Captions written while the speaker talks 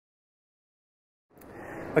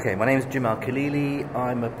Okay, my name is Jim Al-Khalili.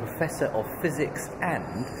 I'm a professor of physics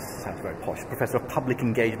and, sounds very posh, professor of public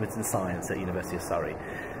engagement and science at University of Surrey.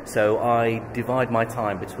 So I divide my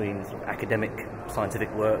time between sort of academic scientific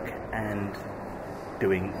work and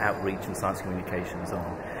doing outreach and science communication and so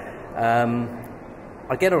on.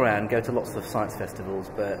 I get around, go to lots of science festivals,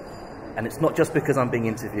 and it's not just because I'm being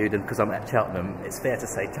interviewed and because I'm at Cheltenham. It's fair to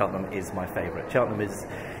say Cheltenham is my favourite.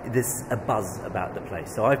 There's a buzz about the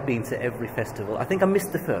place. So I've been to every festival. I think I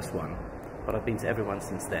missed the first one, but I've been to every one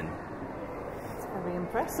since then. It's very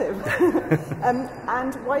impressive.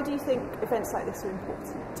 And why do you think events like this are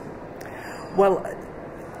important? Well,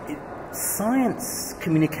 science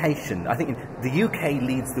communication, I think the UK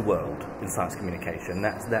leads the world in science communication.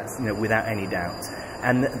 That's without any doubt.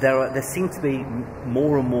 And there seem to be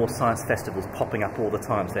more and more science festivals popping up all the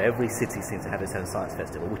time. So every city seems to have its own science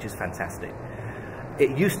festival, which is fantastic.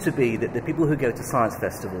 It used to be that the people who go to science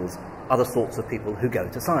festivals are the sorts of people who go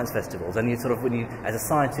to science festivals. And you sort of, as a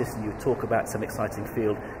scientist, and you talk about some exciting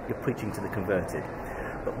field, you're preaching to the converted.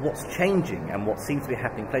 But what's changing, and what seems to be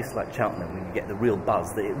happening in places like Cheltenham, when you get the real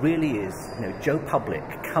buzz, that it really is, Joe Public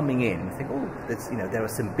coming in, and think, there are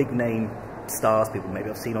some big name stars, people maybe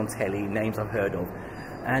I've seen on telly, names I've heard of,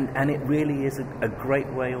 and it really is a great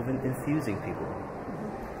way of enthusing people.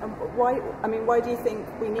 And why do you think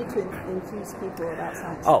we need to enthuse people about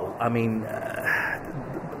science? Oh,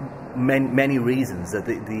 many reasons.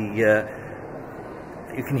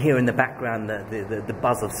 You can hear in the background the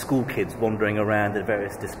buzz of school kids wandering around at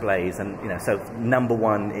various displays, and so number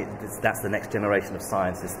one, that's the next generation of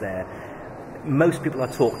scientists there. Most people I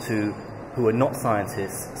talk to who are not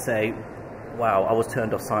scientists say, wow, I was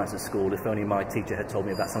turned off science at school. If only my teacher had told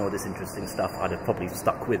me about some of this interesting stuff, I'd have probably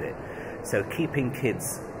stuck with it. So keeping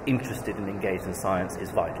kids interested and engaged in science is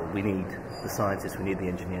vital. We need the scientists, we need the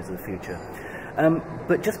engineers of the future.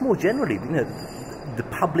 But just more generally, the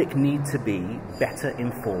public need to be better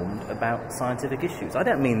informed about scientific issues. I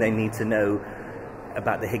don't mean they need to know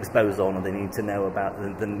about the Higgs boson, or they need to know about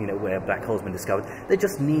where black holes have been discovered. They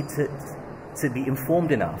just need to be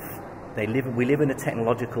informed enough. We live in a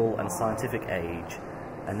technological and scientific age,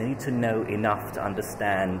 and they need to know enough to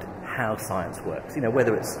understand how science works.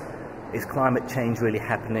 Whether is climate change really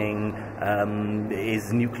happening?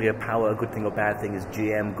 Is nuclear power a good thing or bad thing? Is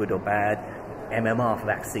GM good or bad? MMR for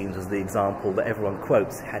vaccines was the example that everyone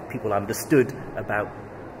quotes. Had people understood about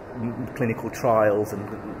clinical trials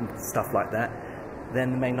and stuff like that,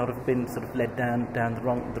 then they may not have been sort of led down the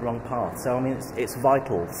wrong path. So it's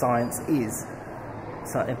vital. Science is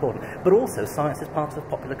important, but also science is part of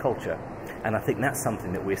popular culture, and I think that's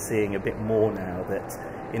something that we're seeing a bit more now. That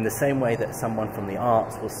in the same way that someone from the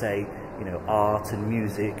arts will say, art and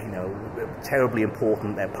music, terribly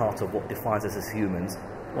important, they're part of what defines us as humans.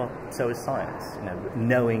 Well, so is science.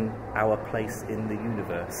 Knowing our place in the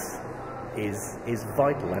universe is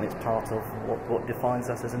vital, and it's part of what defines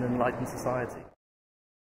us as an enlightened society.